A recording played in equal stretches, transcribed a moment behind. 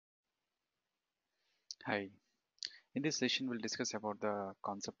Hi. In this session, we'll discuss about the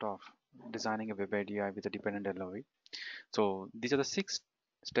concept of designing a WebADI with a dependent LOV. So these are the six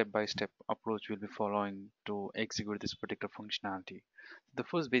step-by-step approach we'll be following to execute this particular functionality. The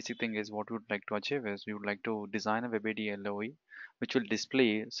first basic thing is what we would like to achieve is we would like to design a WebADI LOV which will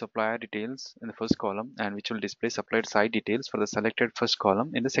display supplier details in the first column and which will display supplier side details for the selected first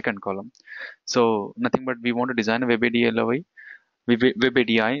column in the second column. So nothing but we want to design a WebADI LOV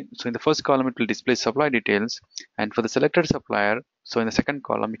WebADI. So in the first column, it will display supply details, and for the selected supplier, so in the second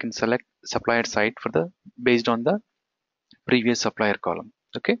column, you can select supplier site for the based on the previous supplier column.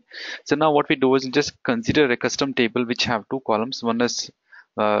 Okay. So now what we do is just consider a custom table which have two columns. One is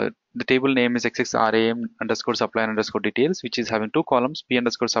the table name is xxram underscore supplier underscore details, which is having two columns, p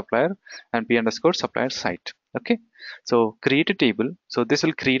underscore supplier and p underscore supplier site. Okay. So create a table. So this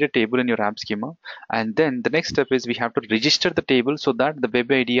will create a table in your app schema. And then the next step is we have to register the table so that the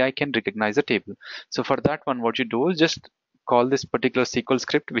web ADI can recognize the table. So for that one, what you do is just call this particular SQL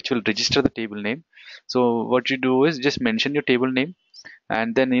script which will register the table name. So what you do is just mention your table name,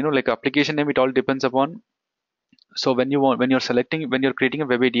 and then like application name, it all depends upon. So when you're selecting, when you're creating a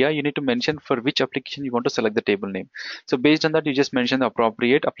web ADI, you need to mention for which application you want to select the table name. So based on that, you just mention the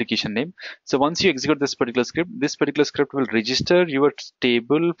appropriate application name. So once you execute this particular script will register your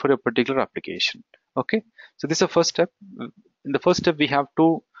table for a particular application. Okay. So this is the first step. In the first step, we have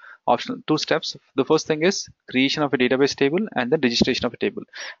two steps. The first thing is creation of a database table and then registration of a table,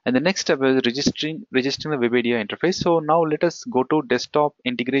 and the next step is registering the WebADI interface. So now let us go to desktop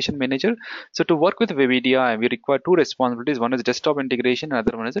integration manager. So to work with WebADI, we require two responsibilities. One is desktop integration,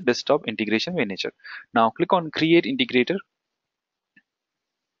 another one is a desktop integration manager. Now click on create integrator.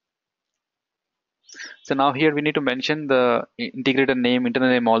 So now here we need to mention the integrator name, internal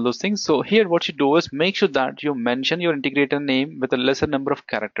name, all those things. So here what you do is make sure that you mention your integrator name with a lesser number of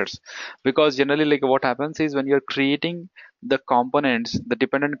characters, because generally like what happens is when you're creating the components, the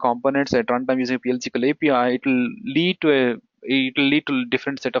dependent components at runtime using PLSQL API, it will lead to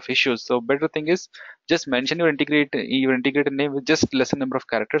different set of issues. So better thing is just mention your integrator name with just lesser number of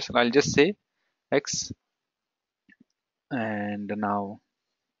characters. I'll just say X, and now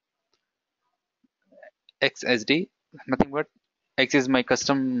XSD, nothing but X is my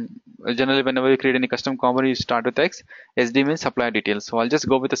custom. Generally, whenever you create any custom component, you start with X. SD means supplier details. So I'll just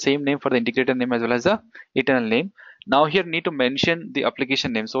go with the same name for the integrator name as well as the internal name. Now here need to mention the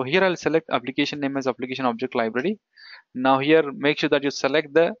application name. So here I'll select application name as application object library. Now here make sure that you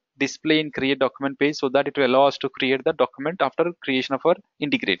select the display in create document page so that it will allow us to create the document after creation of our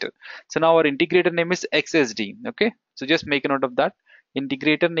integrator. So now our integrator name is XSD. Okay. So just make a note of that.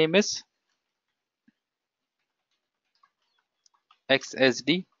 Integrator name is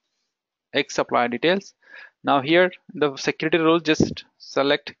XSD, X supplier details. Now here the security rule, just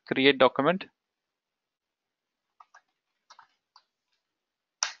select create document.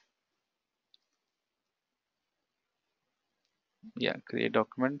 Yeah, create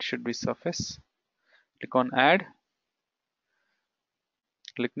document should be surface. Click on add,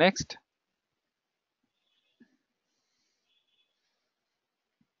 click next.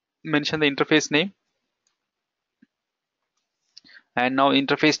 Mention the interface name, and now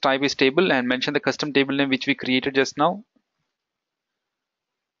interface type is table, and mention the custom table name which we created just now.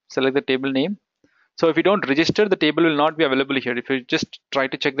 Select the table name. So if you don't register, the table will not be available here. If you just try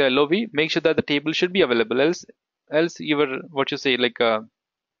to check the LOV, make sure that the table should be available, else you were what you say like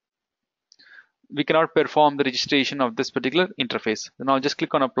we cannot perform the registration of this particular interface. Now just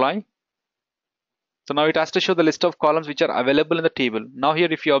click on apply. So now it has to show the list of columns which are available in the table. Now here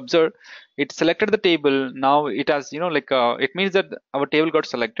if you observe, it selected the table. Now it has it means that our table got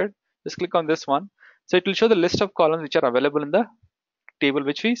selected. Just click on this one. So it will show the list of columns which are available in the table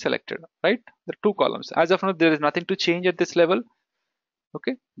which we selected, right? The two columns. As of now there is nothing to change at this level.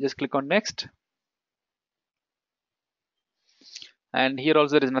 Okay, just click on next, and here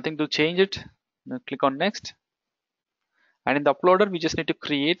also there is nothing to change it. Now click on next, and in the uploader we just need to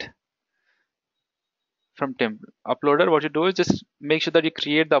create from template. Uploader, what you do is just make sure that you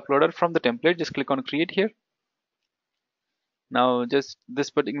create the uploader from the template. Just click on create here. Now just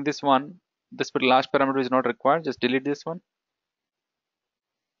this last parameter is not required. Just delete this one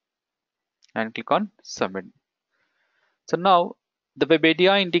and click on submit. So now the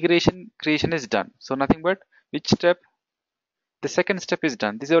WebADI integration creation is done. So nothing but which step? The second step is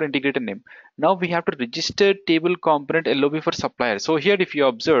done. This is our integrator name. Now we have to register table component LOB for supplier. So here if you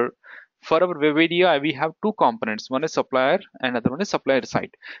observe, for our WebADI we have two components. One is supplier and another one is supplier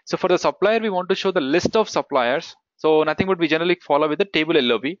site. So for the supplier we want to show the list of suppliers. So nothing but we generally follow with the table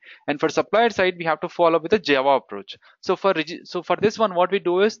LOB, and for supplier side we have to follow with the Java approach. So for this one what we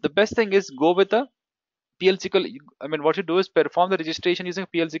do is the best thing is go with the PL/SQL, I mean, what you do is perform the registration using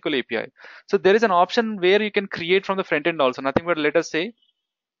PL/SQL API. So there is an option where you can create from the front end also. Nothing but, let us say,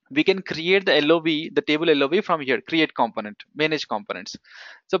 we can create the LOV, the table LOV from here, create component, manage components.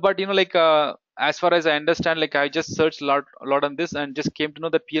 So, but like as far as I understand, like I just searched a lot on this and just came to know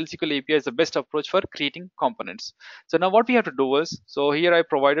that PL/SQL API is the best approach for creating components. So now what we have to do is, so here I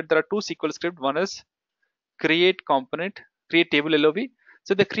provided there are two SQL scripts. One is create component, create table LOV.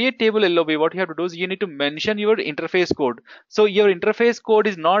 So the create table LOV, what you have to do is you need to mention your interface code. So your interface code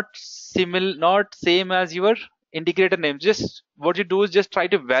is not same as your integrator name. Just what you do is just try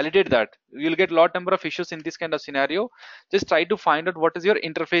to validate that. You'll get a lot number of issues in this kind of scenario. Just try to find out what is your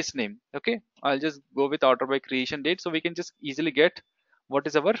interface name. Okay, I'll just go with order by creation date, so we can just easily get what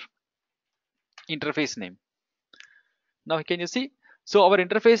is our interface name. Now can you see? So our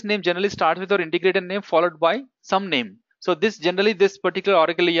interface name generally starts with our integrator name followed by some name. So this generally, this particular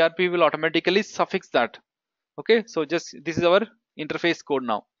Oracle ERP will automatically suffix that. Okay, so just this is our interface code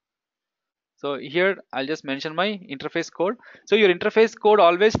now. So here I'll just mention my interface code. So your interface code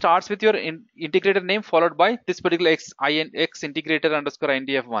always starts with your integrator name followed by this particular x integrator underscore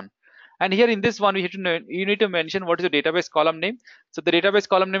INDF1. And here in this one, you need to mention what is the database column name. So the database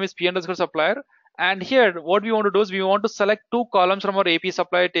column name is p underscore supplier. And here what we want to do is we want to select two columns from our AP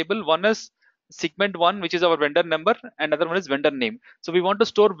supplier table. One is segment 1, which is our vendor number, and another one is vendor name. So we want to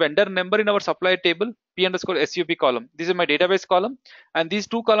store vendor number in our supplier table, p underscore sup column. This is my database column, and these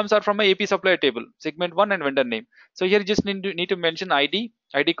two columns are from my AP supplier table, segment 1 and vendor name. So here you just need to mention ID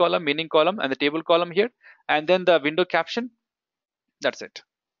column, meaning column, and the table column here, and then the window caption. That's it.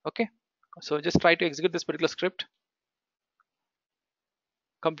 Okay, so just try to execute this particular script.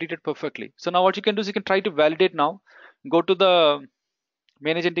 Completed perfectly. So now what you can do is you can try to validate now. Go to the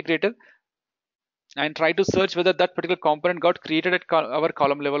manage integrator and try to search whether that particular component got created at our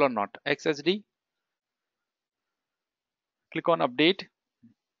column level or not. XSD, click on update.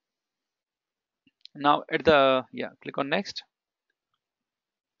 Now at the, click on next.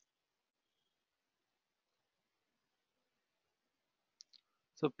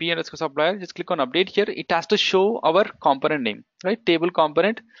 So p underscore supplier, just click on update here. It has to show our component name, right? Table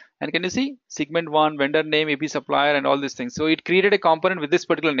component. And can you see segment 1, vendor name, AP supplier, and all these things. So it created a component with this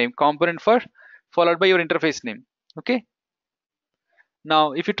particular name, component for followed by your interface name. Okay.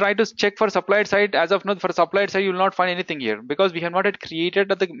 Now if you try to check for supplier side, as of now for supplier side you will not find anything here because we have not yet created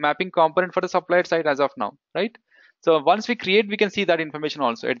the mapping component for the supplier side as of now, right? So once we create, we can see that information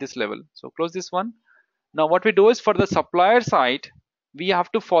also at this level. So close this one. Now what we do is for the supplier side, we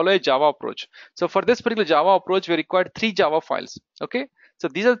have to follow a Java approach. So for this particular Java approach, we require 3 Java files. Okay, so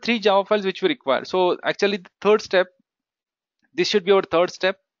these are 3 Java files which we require. So actually the third step, this should be our third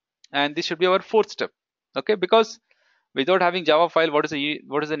step, and this should be our fourth step. Okay, because without having Java file, what is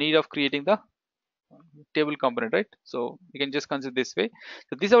the need of creating the table component, right? So you can just consider this way.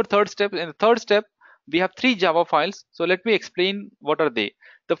 So this is our third step. In the third step, we have 3 Java files. So let me explain what are they.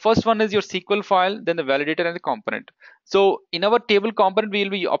 The first one is your SQL file, then the validator and the component. So in our table component,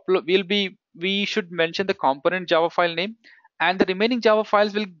 we should mention the component Java file name, and the remaining Java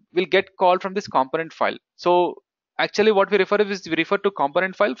files will get called from this component file. So actually what we refer to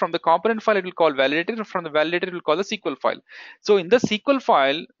component file. From the component file it will call validator, from the validator it will call the SQL file. So in the SQL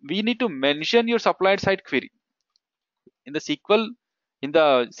file we need to mention your supplier side query. In the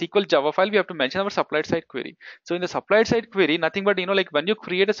SQL Java file we have to mention our supplier side query. So in the supplier side query, nothing but like when you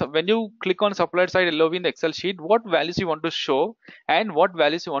click on supplier side LOV in the Excel sheet, what values you want to show and what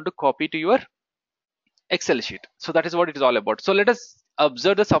values you want to copy to your Excel sheet. So that is what it is all about. So let us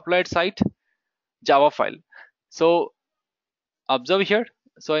observe the supplier side Java file. So observe here.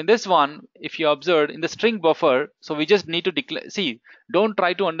 So in this one, if you observe in the string buffer, so we just need to declare, see, don't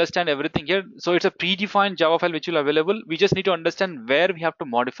try to understand everything here. So it's a predefined Java file which will available. We just need to understand where we have to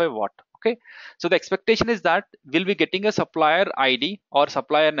modify what. Okay, so the expectation is that we'll be getting a supplier ID or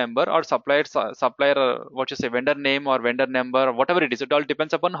supplier number or supplier vendor name or vendor number or whatever it is. It all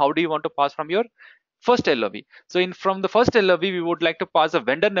depends upon how do you want to pass from your first LOV. So from the first LOV we would like to pass a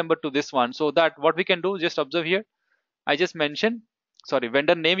vendor number to this one. So that what we can do, just observe here. I just mentioned, sorry,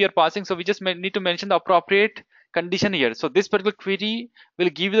 vendor name you're passing. So we just need to mention the appropriate condition here. So this particular query will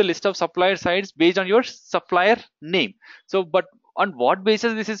give you the list of supplier sites based on your supplier name. So but on what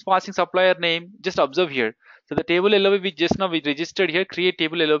basis this is passing supplier name, just observe here. So the table LOV we registered here, create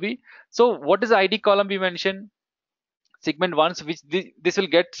table LOV. So what is the ID column we mentioned? Segment 1, so which this will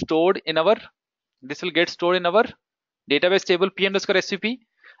get stored in our database table p underscore sup,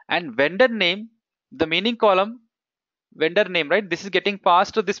 and vendor name, the meaning column, vendor name, right? This is getting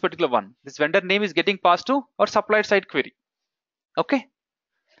passed to this particular one. This vendor name is getting passed to our supplier side query. Okay,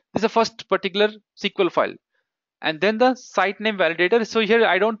 This is the first particular SQL file, and then the site name validator. So here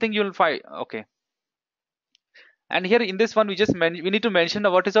I don't think you'll find. Okay, and here in this one we need to mention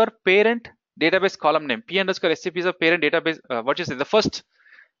what is our parent database column name. P underscore SCP is a parent database. What is it? The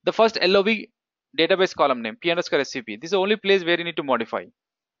first LOV database column name, P underscore SCP. This is the only place where you need to modify.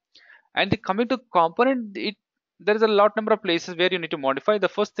 And coming to component, there is a lot number of places where you need to modify. The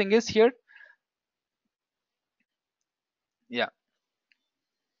first thing is here. Yeah.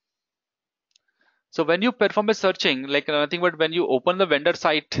 So when you perform a searching, like nothing but when you open the vendor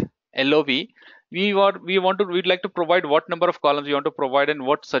site LOV, we'd like to provide what number of columns you want to provide and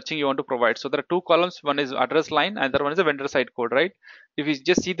what searching you want to provide. So there are two columns. One is address line, and the other one is a vendor site code, right? If you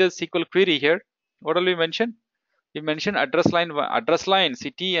just see the SQL query here, what will we mention? We mention address line,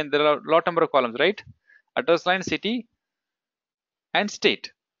 city, and there are a lot number of columns, right? Address line, city, and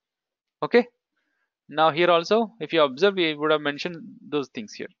state. Okay. Now here also, if you observe, we would have mentioned those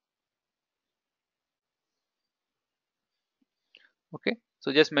things here. Okay,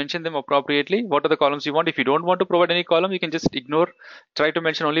 so just mention them appropriately. What are the columns you want? If you don't want to provide any column, you can just ignore. Try to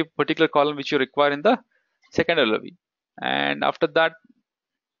mention only particular column which you require in the second LOV. And after that,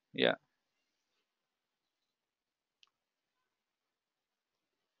 yeah,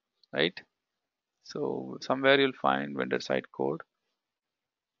 right. So somewhere you'll find vendor site code.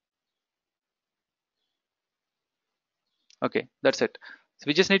 Okay, that's it. So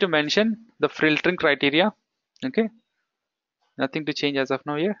we just need to mention the filtering criteria. Okay, nothing to change as of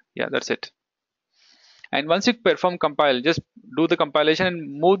now here. Yeah, that's it. And once you perform compile, just do the compilation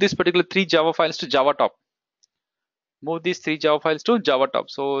and move these particular 3 Java files to Java top. Move these 3 Java files to Java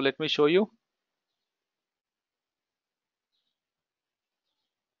top. So let me show you.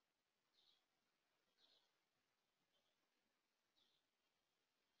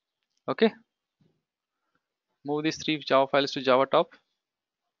 Okay, move these 3 Java files to Java top.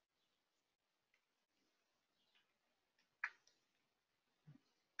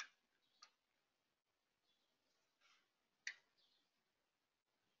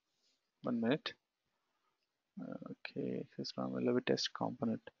 One minute. Okay, system LOV test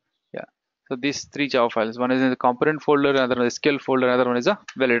component. Yeah. So these 3 Java files. One is in the component folder, another one is skill folder, another one is a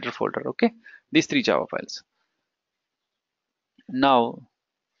validator folder. Okay, these 3 Java files. Now,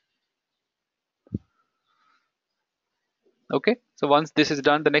 okay. So once this is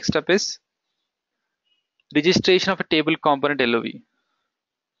done, the next step is registration of a table component LOV.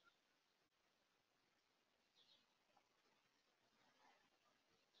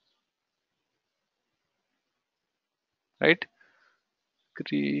 Right.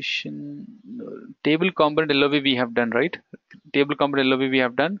 Creation table component LOV we have done, right? Table component LOV we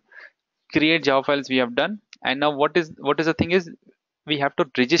have done. Create Java files we have done. And now what is the thing is we have to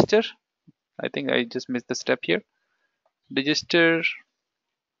register. I think I just missed the step here. Register.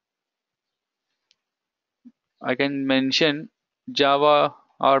 I can mention Java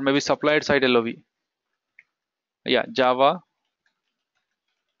or maybe supplier side LOV. Yeah, Java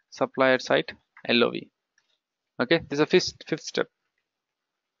supplier side LOV. Okay, this is a fifth step.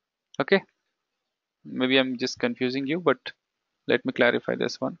 Okay, maybe I'm just confusing you, but let me clarify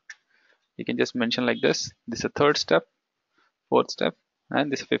this one. You can just mention like this. This is a third step, fourth step,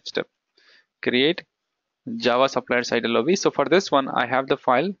 and this is a fifth step. Create Java supplier side LOV. So for this one, I have the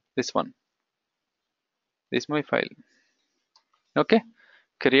file, this one. This is my file. Okay,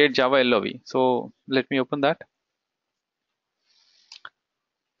 create Java LOV. So let me open that.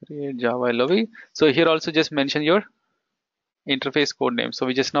 Create Java LOV. So here also just mention your interface code name. So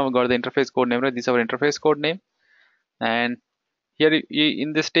we just now got the interface code name, right? This is our interface code name. And here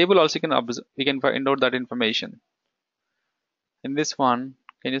in this table also you can find out that information. In this one,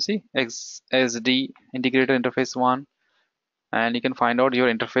 can you see XSD integrator interface 1, and you can find out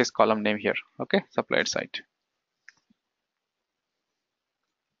your interface column name here. Okay, supplier site.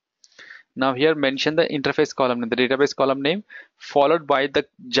 Now here mention the interface column name, the database column name, followed by the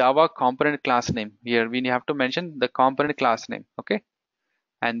Java component class name. Here we have to mention the component class name. Okay,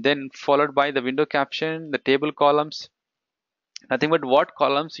 and then followed by the window caption, the table columns, nothing but what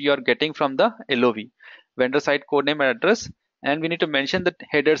columns you are getting from the LOV, vendor site code name and address, and we need to mention the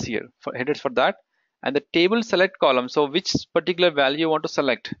headers here, for headers for that, and the table select column. So which particular value you want to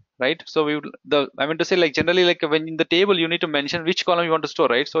select, right? So I mean to say, like generally, like when in the table you need to mention which column you want to store,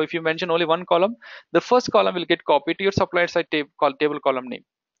 right? So if you mention only one column, the first column will get copied to your supplier side table column name.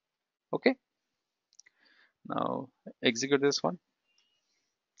 Okay. Now execute this one.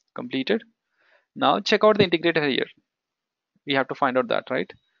 Completed. Now check out the integrator here. We have to find out that,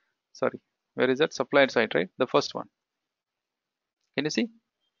 right? Sorry, where is that? Supplier side, right? The first one. Can you see?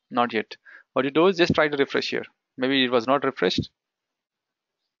 Not yet. What you do is just try to refresh here. Maybe it was not refreshed.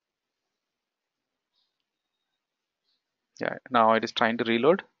 Yeah, now it is trying to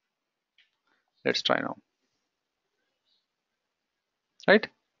reload. Let's try now. Right?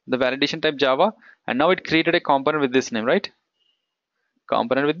 The validation type Java, and now it created a component with this name, right?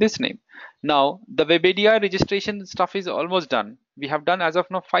 Component with this name. Now the WebADI registration stuff is almost done. We have done as of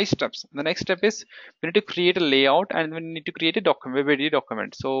now 5 steps. The next step is we need to create a layout and we need to create a document, WebADI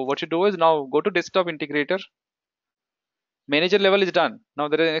document. So what you do is now go to desktop integrator. Manager level is done. Now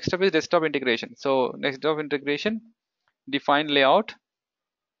the next step is desktop integration. So desktop integration, define layout,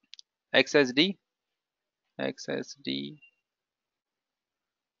 XSD, XSD,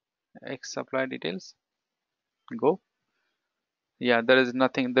 X supply details, go. Yeah, there is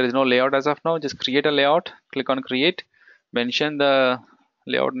nothing, there is no layout as of now. Just create a layout, click on create, mention the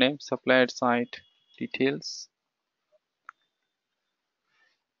layout name, supplier site details,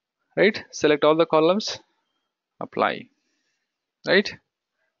 right? Select all the columns, apply, right?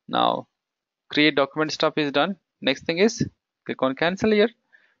 Now create document stuff is done. Next thing is click on cancel here.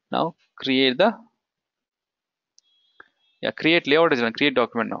 Now create the, yeah, create layout is done, create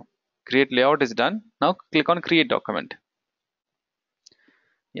document now. Create layout is done. Now click on create document.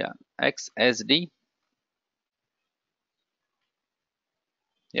 Yeah, XSD,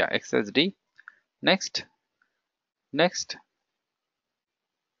 yeah, XSD. Next, next,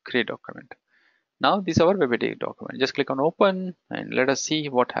 create document. Now this is our WebADI document. Just click on open and let us see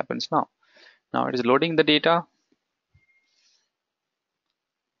what happens now. Now it is loading the data.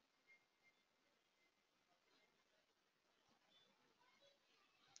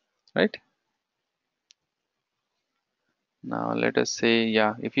 Right? Now let us say,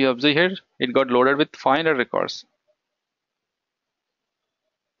 yeah, if you observe here, it got loaded with 500 records.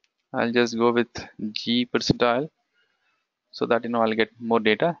 I'll just go with G percentile so that I'll get more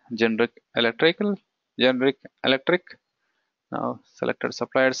data. Generic electrical, generic electric. Now selected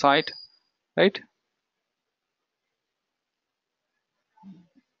supplier site, right?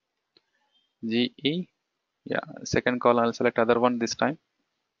 GE, yeah, second column I'll select other one this time.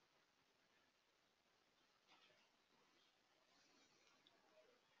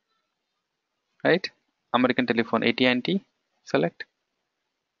 Right? American Telephone, AT&T, select.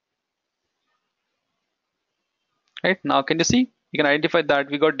 Right? Now can you see? You can identify that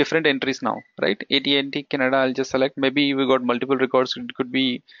we got different entries now, right? AT&T Canada, I'll just select. Maybe we got multiple records. It could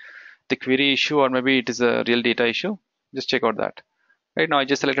be the query issue or maybe it is a real data issue. Just check out that. Right now I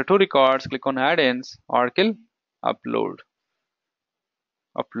just selected 2 records, click on add-ins, Oracle, upload,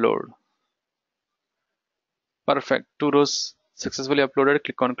 upload. Perfect, 2 rows successfully uploaded.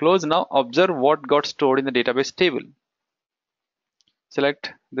 Click on close. Now observe what got stored in the database table.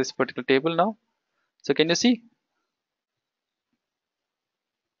 Select this particular table now. So can you see?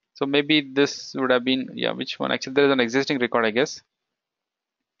 So maybe this would have been, yeah, which one? Actually there is an existing record, I guess.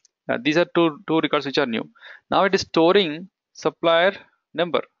 These are two records which are new. Now it is storing supplier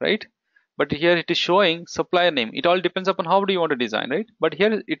number, right? But here it is showing supplier name. It all depends upon how do you want to design, right? But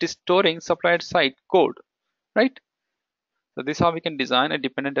here it is storing supplier site code, right? So this is how we can design a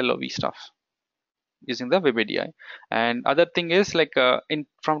dependent LOV stuff using the WebADI. And other thing is like in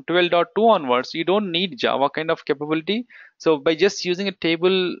from 12.2 onwards, you don't need Java kind of capability. So by just using a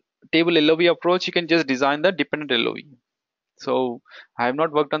table LOV approach, you can just design the dependent LOV. So I have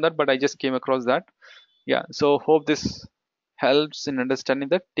not worked on that, but I just came across that. Yeah, so hope this helps in understanding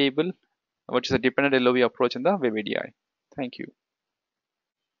the table, which is a dependent LOV approach in the WebADI. Thank you.